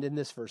command in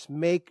this verse.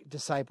 Make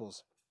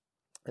disciples.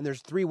 And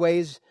there's 3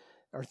 ways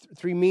or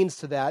 3 means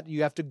to that.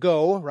 You have to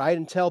go, right,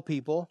 and tell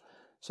people.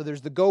 So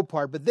there's the go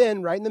part. But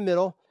then, right in the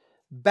middle,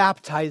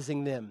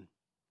 baptizing them.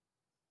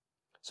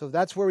 So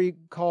that's where we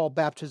call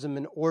baptism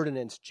an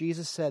ordinance.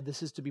 Jesus said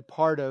this is to be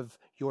part of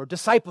your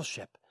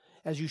discipleship.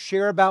 as you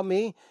share about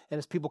me, and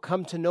as people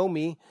come to know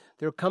me,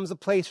 there comes a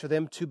place for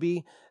them to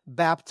be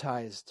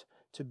baptized,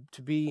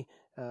 to be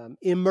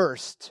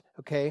immersed,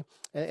 okay?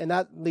 And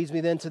that leads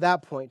me then to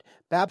that point.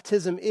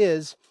 Baptism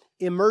is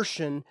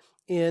immersion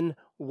in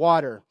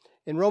water.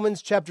 In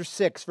Romans chapter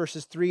 6,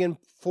 verses 3 and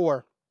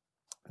 4,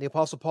 the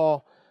Apostle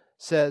Paul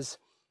says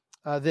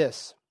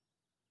this.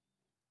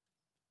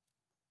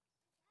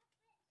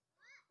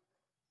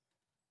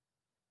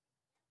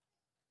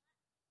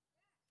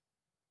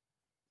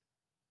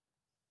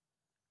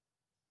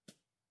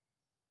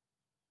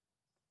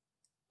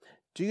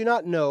 Do you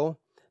not know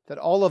that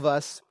all of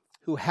us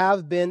who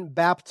have been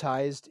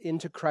baptized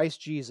into Christ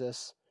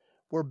Jesus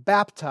were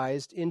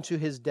baptized into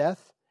his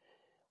death?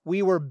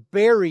 We were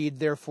buried,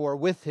 therefore,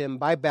 with him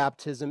by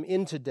baptism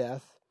into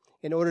death,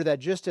 in order that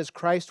just as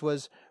Christ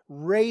was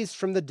raised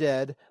from the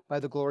dead by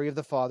the glory of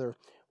the Father,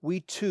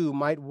 we too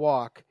might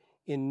walk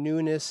in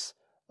newness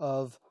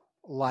of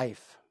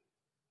life.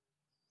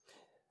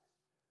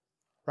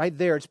 Right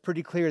there, it's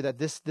pretty clear that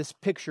this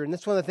picture, and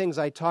that's one of the things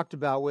I talked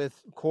about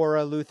with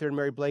Cora, Luther, and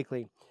Mary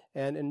Blakely.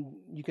 And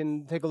you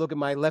can take a look at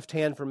my left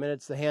hand for a minute.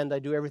 It's the hand I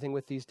do everything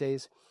with these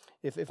days.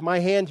 If my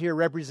hand here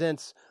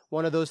represents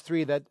one of those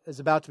three that is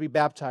about to be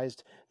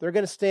baptized, they're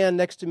going to stand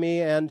next to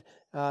me and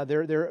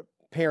their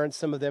parents,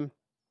 some of them,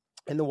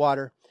 in the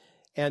water.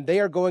 And they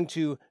are going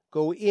to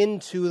go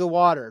into the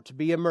water to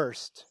be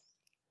immersed.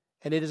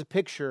 And it is a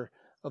picture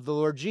of the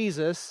Lord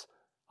Jesus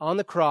on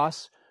the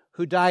cross,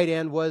 who died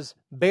and was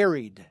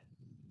buried,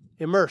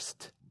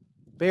 immersed,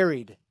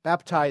 buried,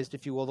 baptized,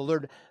 if you will.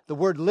 The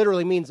word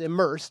literally means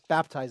immersed,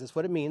 baptized, that's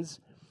what it means.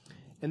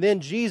 And then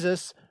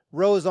Jesus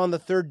rose on the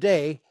third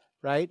day,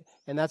 right?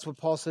 And that's what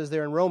Paul says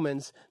there in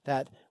Romans,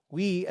 that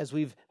we, as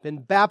we've been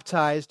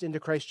baptized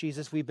into Christ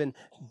Jesus, we've been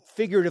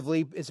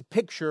figuratively, as a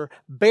picture,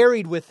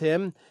 buried with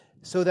him,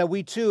 so that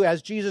we too,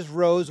 as Jesus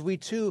rose, we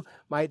too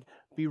might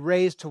be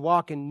raised to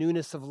walk in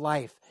newness of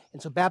life.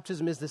 And so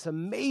baptism is this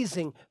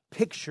amazing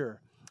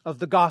picture of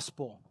the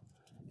gospel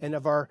and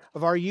of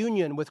our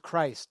union with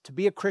Christ. To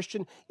be a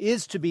Christian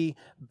is to be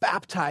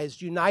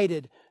baptized,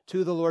 united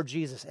to the Lord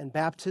Jesus. And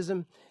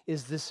baptism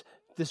is this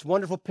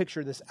wonderful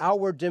picture, this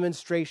outward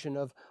demonstration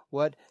of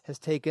what has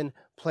taken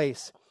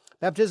place.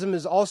 Baptism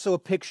is also a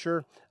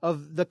picture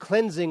of the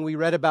cleansing we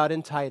read about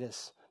in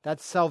Titus.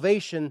 That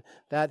salvation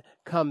that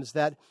comes,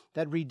 that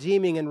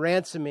redeeming and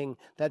ransoming,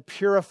 that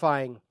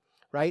purifying,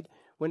 right?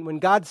 When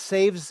God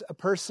saves a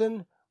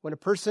person, when a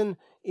person,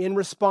 in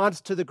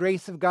response to the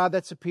grace of God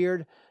that's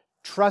appeared,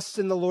 trusts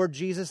in the Lord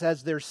Jesus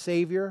as their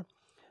Savior,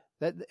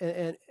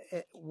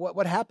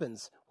 what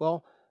happens?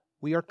 Well,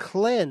 we are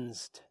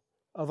cleansed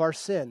of our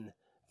sin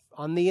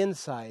on the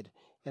inside,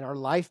 and our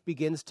life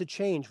begins to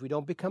change. We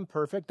don't become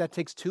perfect. That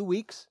takes 2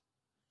 weeks.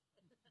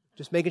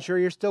 Just making sure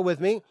you're still with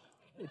me.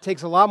 It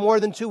takes a lot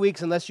more than 2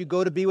 weeks unless you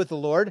go to be with the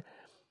Lord.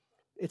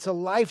 It's a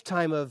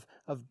lifetime of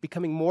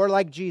becoming more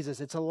like Jesus.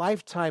 It's a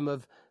lifetime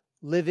of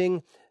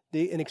living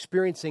and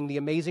experiencing the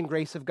amazing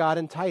grace of God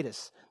in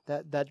Titus,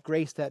 that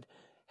grace that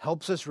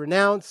helps us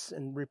renounce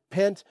and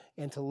repent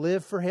and to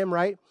live for him,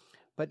 right?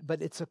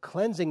 But it's a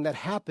cleansing that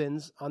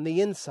happens on the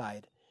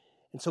inside.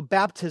 And so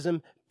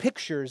baptism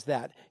pictures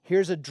that.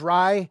 Here's a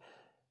dry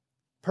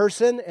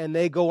person, and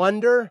they go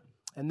under,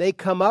 and they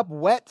come up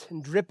wet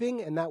and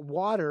dripping, and that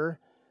water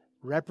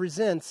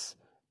represents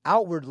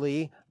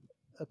outwardly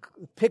a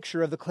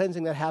picture of the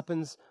cleansing that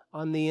happens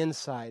on the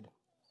inside.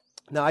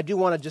 Now, I do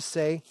want to just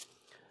say,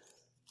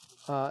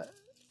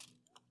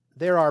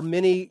 there are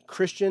many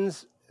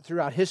Christians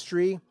throughout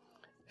history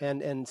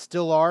and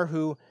still are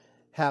who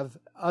have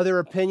other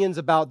opinions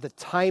about the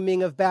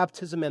timing of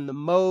baptism and the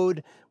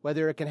mode,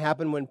 whether it can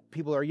happen when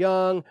people are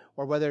young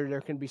or whether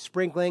there can be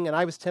sprinkling. And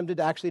I was tempted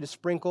to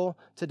sprinkle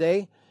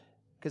today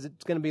because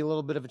it's going to be a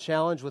little bit of a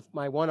challenge with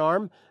my one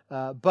arm.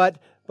 But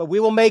we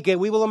will make it.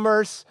 We will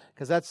immerse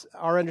because that's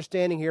our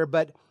understanding here.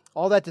 But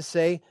all that to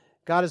say,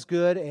 God is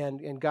good,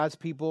 and God's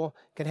people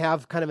can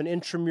have kind of an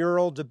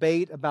intramural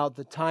debate about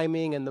the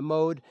timing and the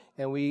mode,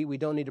 and we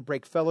don't need to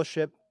break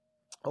fellowship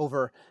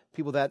over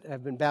people that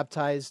have been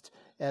baptized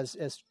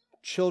as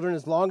children,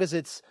 as long as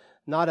it's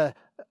not a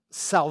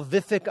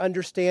salvific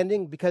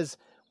understanding, because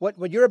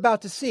what you're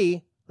about to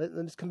see,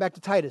 let's come back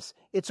to Titus,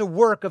 it's a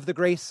work of the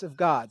grace of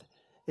God.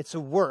 It's a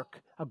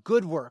work, a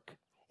good work,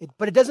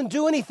 but it doesn't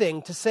do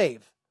anything to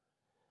save.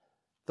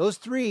 Those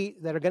three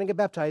that are going to get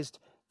baptized,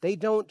 they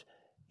don't,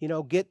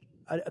 get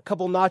a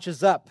couple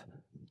notches up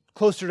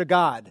closer to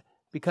God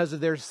because of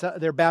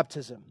their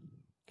baptism.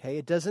 Okay,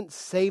 it doesn't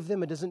save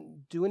them. It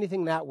doesn't do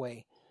anything that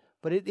way.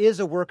 But it is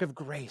a work of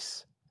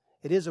grace.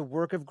 It is a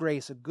work of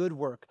grace, a good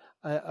work,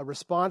 a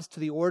response to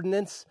the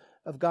ordinance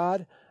of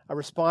God, a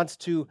response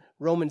to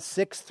Romans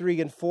 6,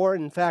 3, and 4.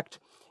 And in fact,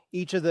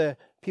 each of the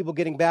people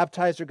getting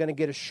baptized are going to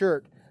get a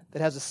shirt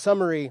that has a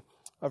summary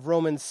of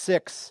Romans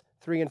 6,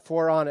 3, and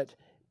 4 on it.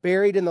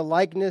 Buried in the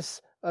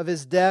likeness of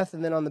his death,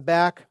 and then on the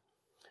back,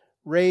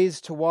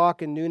 raised to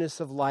walk in newness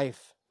of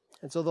life.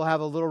 And so they'll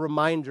have a little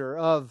reminder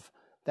of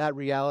that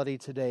reality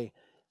today.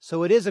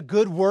 So it is a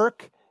good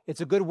work.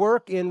 It's a good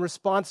work in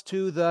response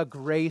to the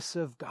grace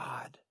of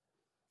God.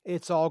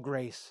 It's all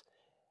grace.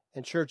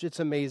 And church, it's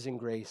amazing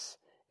grace.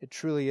 It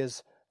truly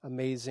is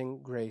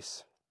amazing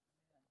grace.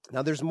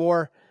 Now, there's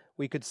more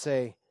we could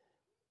say,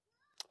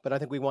 but I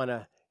think we want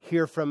to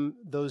hear from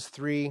those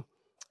three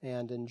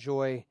and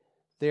enjoy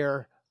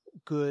their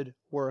good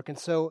work. And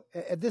so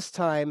at this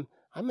time,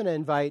 I'm going to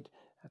invite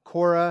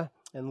Cora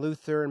and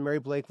Luther and Mary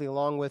Blakely,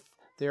 along with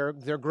their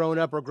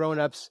grown-up or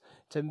grown-ups,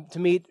 to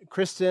meet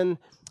Kristen,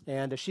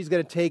 and she's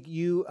going to take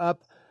you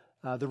up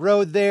the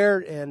road there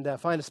and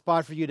find a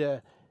spot for you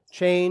to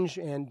change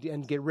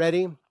and get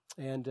ready.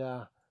 And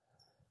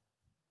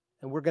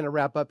we're going to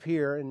wrap up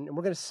here, and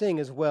we're going to sing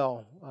as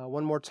well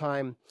one more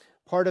time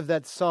part of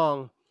that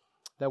song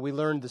that we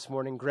learned this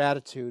morning,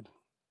 Gratitude.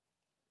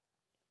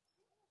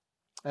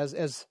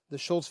 As the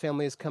Schultz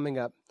family is coming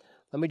up,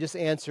 let me just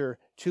answer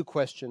two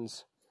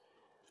questions.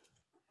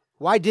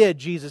 Why did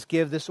Jesus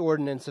give this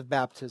ordinance of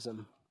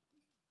baptism?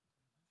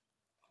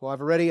 Well,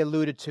 I've already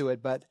alluded to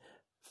it, but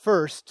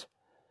first,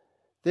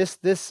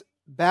 this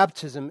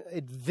baptism,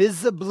 it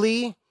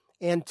visibly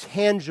and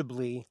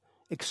tangibly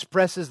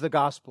expresses the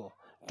gospel.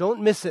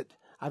 Don't miss it.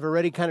 I've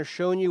already kind of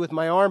shown you with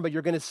my arm, but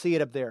you're going to see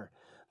it up there.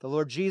 The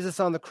Lord Jesus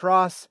on the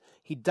cross,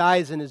 he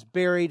dies and is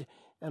buried,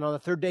 and on the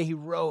third day he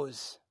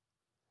rose.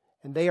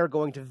 And they are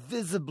going to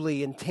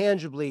visibly and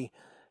tangibly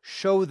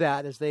show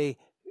that as they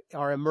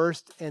are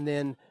immersed and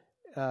then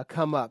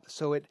come up.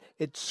 So it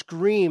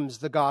screams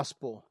the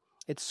gospel.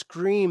 It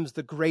screams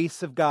the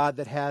grace of God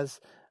that has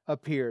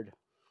appeared.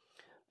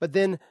 But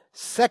then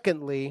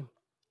secondly,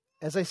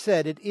 as I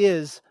said, it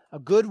is a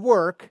good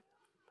work,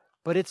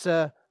 but it's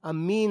a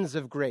means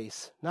of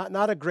grace.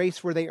 Not a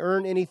grace where they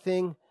earn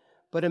anything,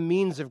 but a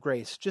means of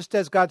grace. Just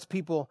as God's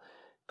people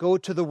go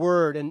to the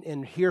Word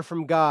and hear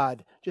from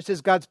God, just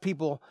as God's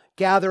people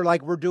gather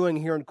like we're doing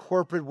here in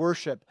corporate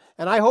worship.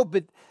 And I hope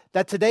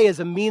that today is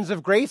a means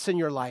of grace in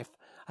your life.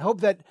 I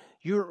hope that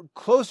you're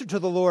closer to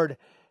the Lord,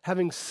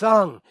 having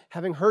sung,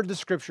 having heard the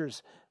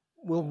Scriptures.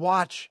 We'll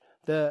watch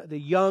the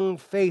young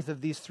faith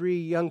of these three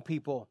young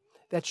people.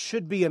 That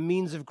should be a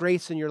means of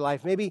grace in your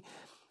life. Maybe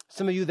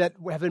some of you that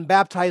have been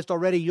baptized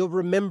already, you'll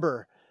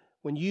remember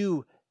when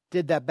you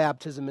did that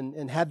baptism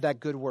and had that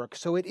good work.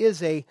 So it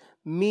is a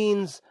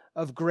means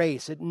of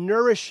grace. It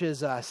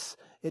nourishes us.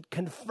 It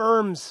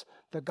confirms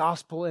the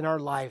gospel in our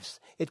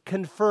lives. It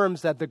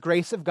confirms that the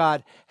grace of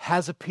God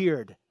has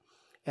appeared.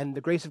 And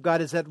the grace of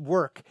God is at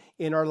work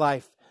in our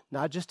life,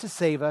 not just to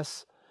save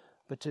us,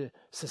 but to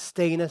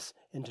sustain us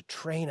and to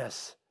train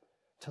us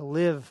to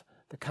live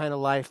the kind of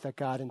life that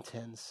God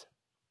intends.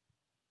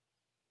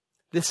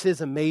 This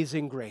is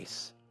amazing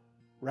grace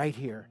right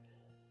here.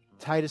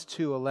 Titus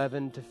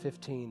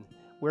 2:11-15.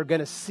 We're going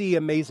to see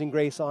amazing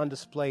grace on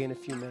display in a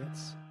few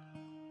minutes.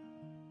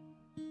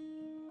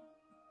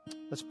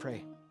 Let's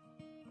pray.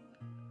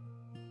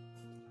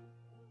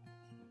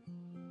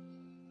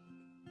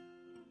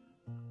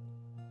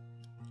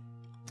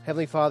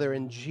 Heavenly Father,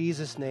 in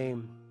Jesus'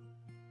 name,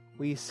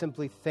 we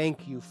simply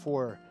thank you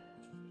for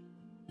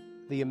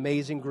the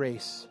amazing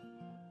grace.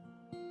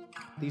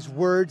 These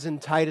words in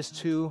Titus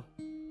 2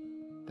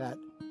 that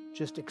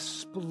just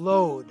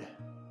explode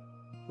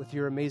with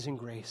your amazing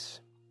grace.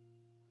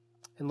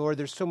 And Lord,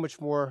 there's so much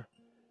more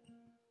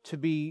to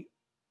be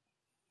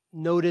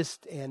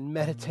noticed and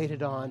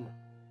meditated on.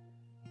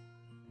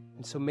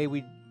 And so may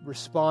we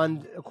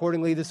respond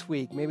accordingly this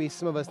week. Maybe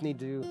some of us need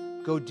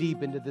to go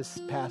deep into this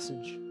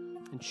passage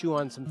and chew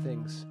on some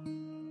things.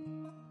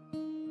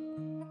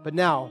 But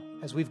now,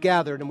 as we've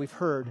gathered and we've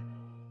heard,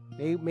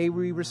 may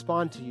we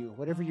respond to you,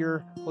 whatever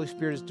your Holy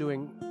Spirit is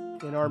doing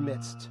in our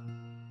midst.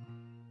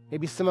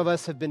 Maybe some of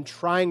us have been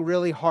trying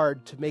really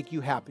hard to make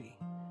you happy,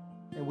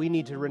 and we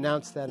need to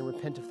renounce that and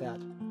repent of that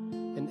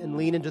and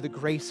lean into the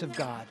grace of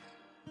God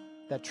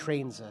that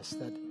trains us,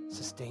 that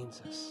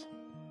sustains us.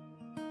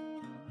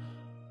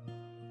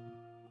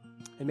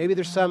 And maybe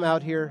there's some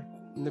out here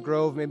in the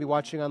Grove, maybe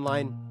watching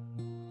online,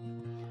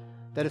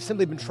 that have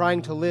simply been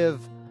trying to live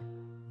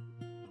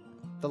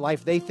the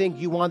life they think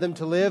you want them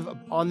to live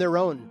on their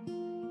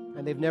own,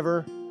 and they've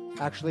never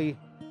actually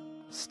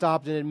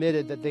stopped and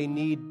admitted that they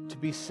need to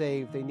be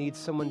saved. They need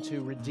someone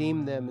to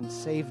redeem them and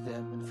save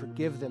them and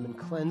forgive them and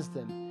cleanse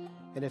them.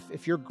 And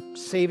if your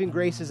saving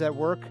grace is at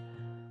work,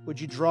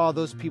 would you draw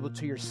those people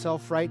to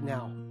yourself right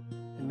now?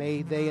 And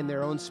may they in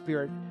their own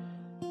spirit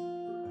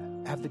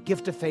have the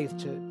gift of faith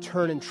to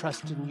turn and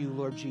trust in you,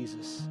 Lord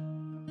Jesus,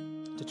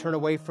 to turn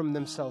away from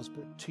themselves,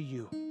 but to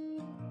you,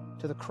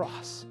 to the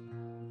cross,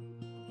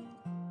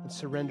 and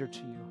surrender to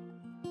you.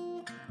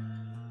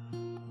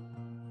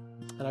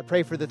 And I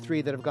pray for the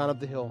three that have gone up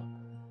the hill.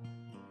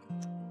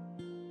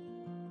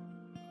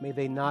 May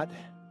they not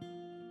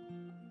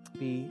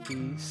be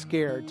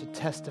scared to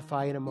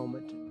testify in a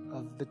moment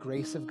of the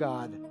grace of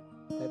God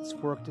that's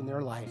worked in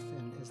their life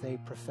and as they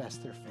profess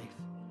their faith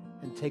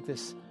and take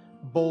this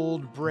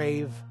bold,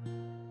 brave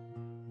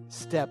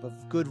step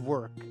of good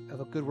work,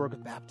 of a good work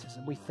of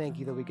baptism. We thank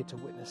you that we get to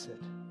witness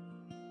it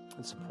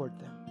and support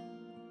them.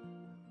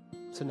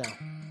 So now,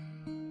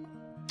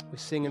 we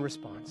sing in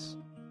response.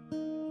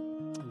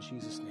 In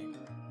Jesus' name.